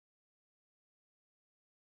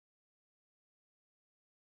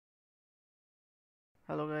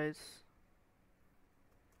Hello guys,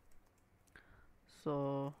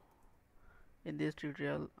 so in this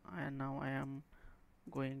tutorial I am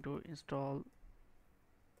going to install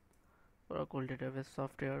Oracle database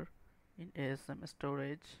software in ASM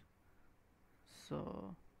storage.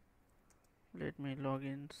 So let me log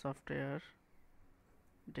in software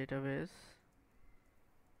database,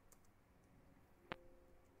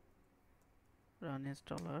 run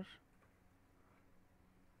installer.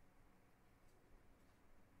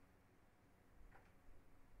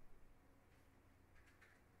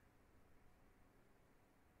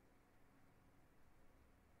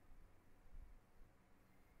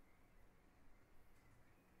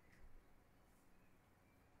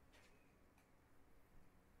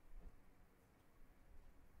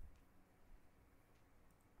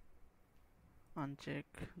 Uncheck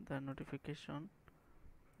the notification,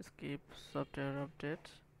 skip software update.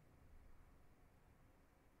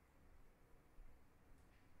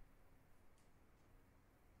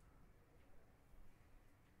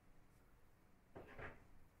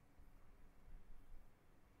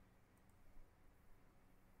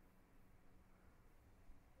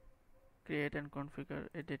 Create and configure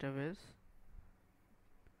a database.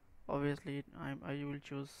 Obviously I will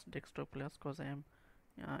choose desktop class because I am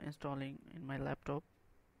installing in my laptop.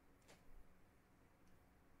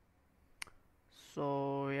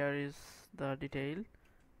 So here is the detail,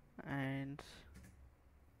 and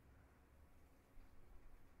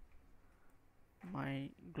my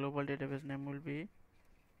global database name will be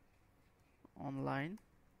online.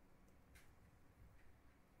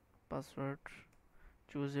 Password,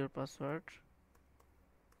 choose your password.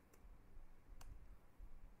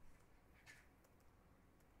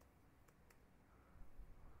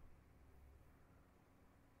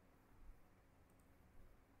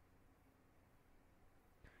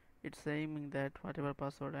 It's saying that whatever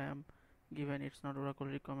password I am given, it's not Oracle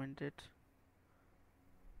recommended.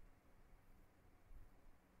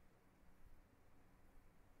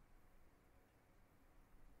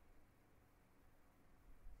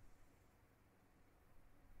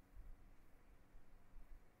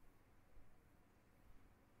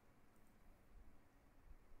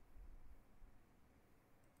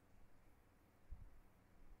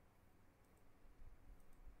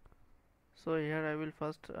 So here I will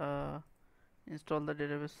first install the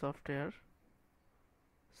database software,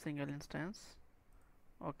 single instance.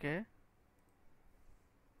 Okay,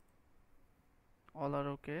 all are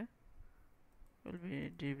okay. Will be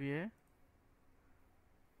DBA.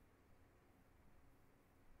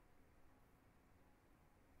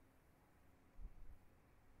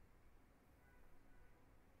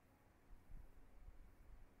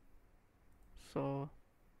 So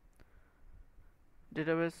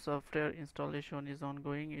database software installation is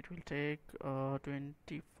ongoing. It will take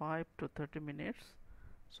 25 to 30 minutes.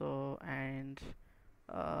 So and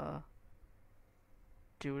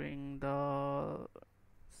during the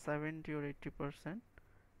 70 or 80%,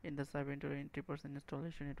 in the 70 or 80%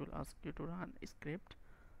 installation, it will ask you to run a script.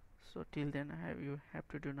 So till then you have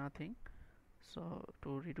to do nothing. So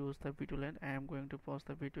to reduce the video length, I am going to pause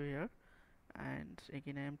the video here, and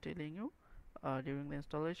again I am telling you, during the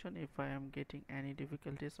installation, if I am getting any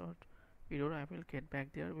difficulties or error, I will get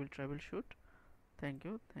back there, will troubleshoot. Thank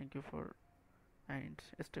you for, and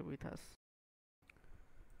stay with us.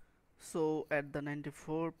 So at the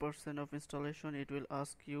 94% of installation, it will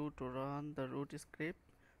ask you to run the root script,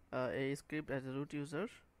 a script as a root user.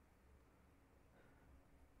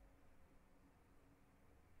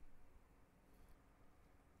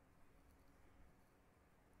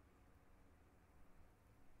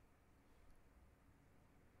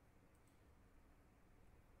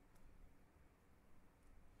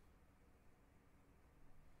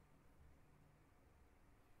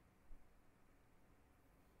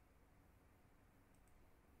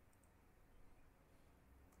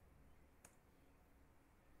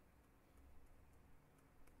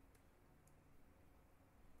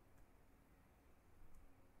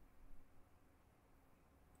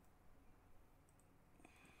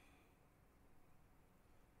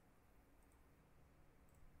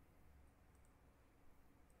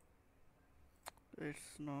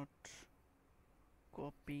 It's not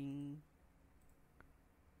copying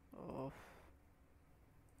of,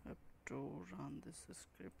 have to run this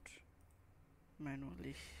script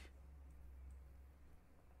manually.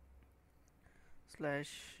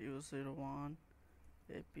 /u01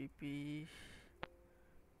 app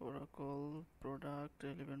Oracle product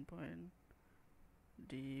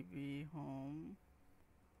 11.db home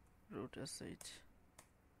root sh.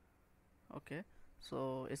 Okay,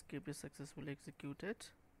 so script is successfully executed,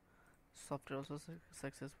 software also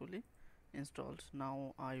successfully, installed.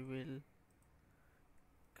 Now I will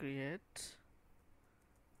create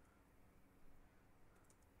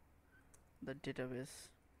the database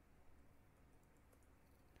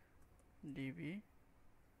dbca.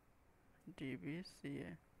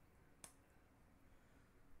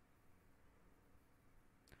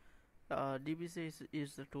 dbca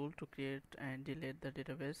is the tool to create and delete the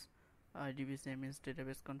database. dbca means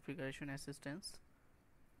database configuration assistance.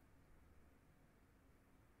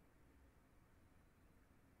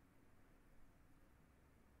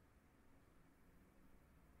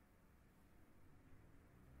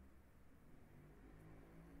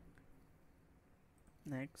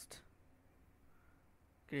 Next,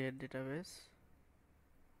 create database.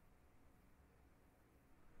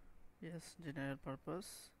 Yes, general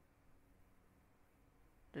purpose.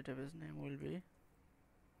 Database name will be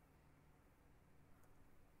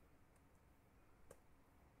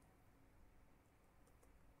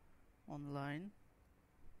online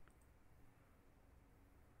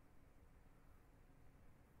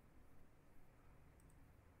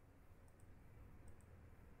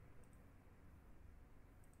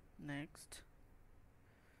next.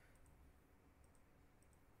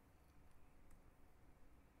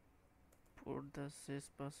 Put the sys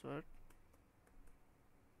password.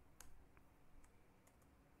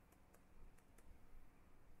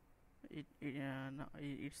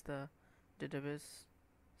 It's the database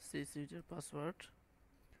sys user password.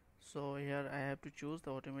 So here I have to choose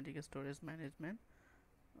the automatic storage management.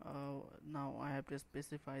 Now I have to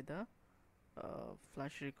specify the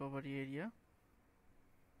flash recovery area.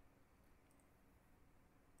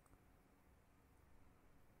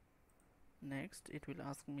 Next, it will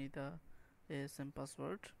ask me the ASM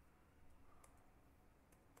password.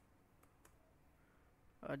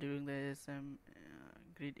 During the ASM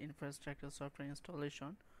grid infrastructure software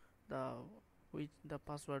installation, the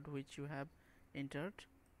password which you have entered,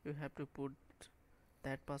 you have to put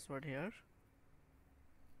that password here.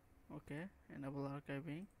 Okay, enable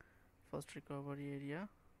archiving, first recovery area.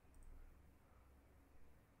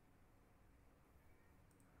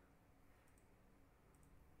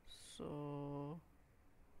 So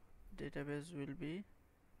database will be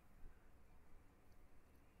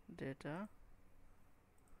data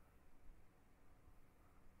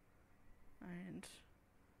and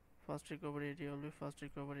first recovery area will be first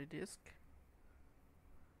recovery disk.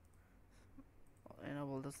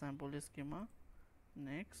 Enable the sample schema.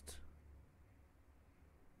 Next,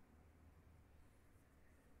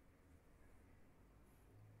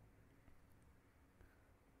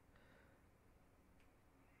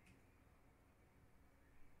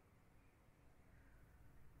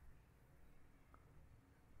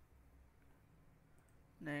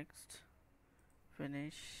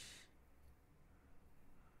 finish.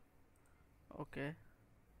 Okay,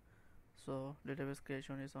 so database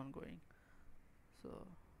creation is ongoing. So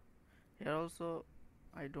here also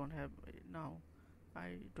I don't have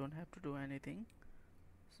to do anything,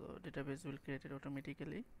 so database will create it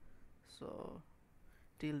automatically. So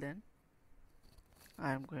till then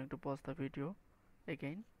I am going to pause the video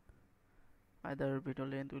again. Either video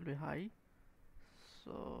length will be high,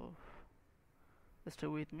 so stay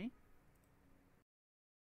with me.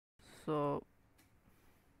 So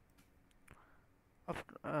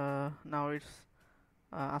after, now it's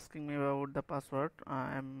asking me about the password.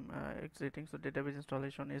 I am exiting, so database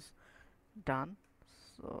installation is done.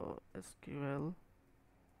 So SQL,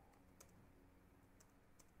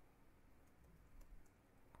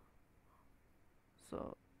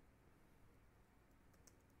 so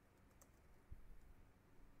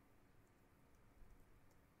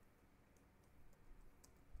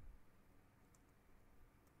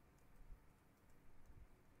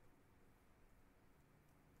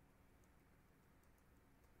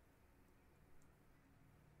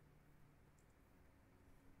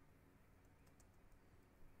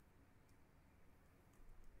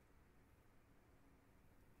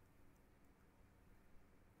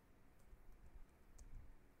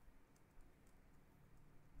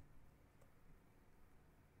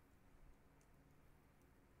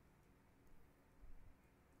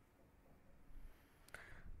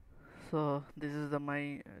so this is the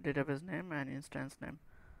my database name and instance name.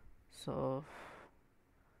 So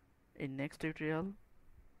in next tutorial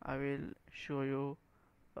I will show you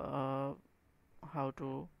how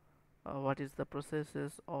to what is the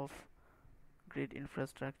processes of grid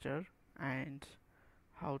infrastructure and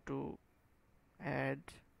how to add,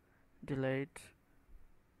 delete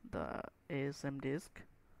the ASM disk.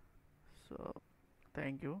 So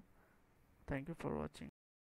thank you for watching.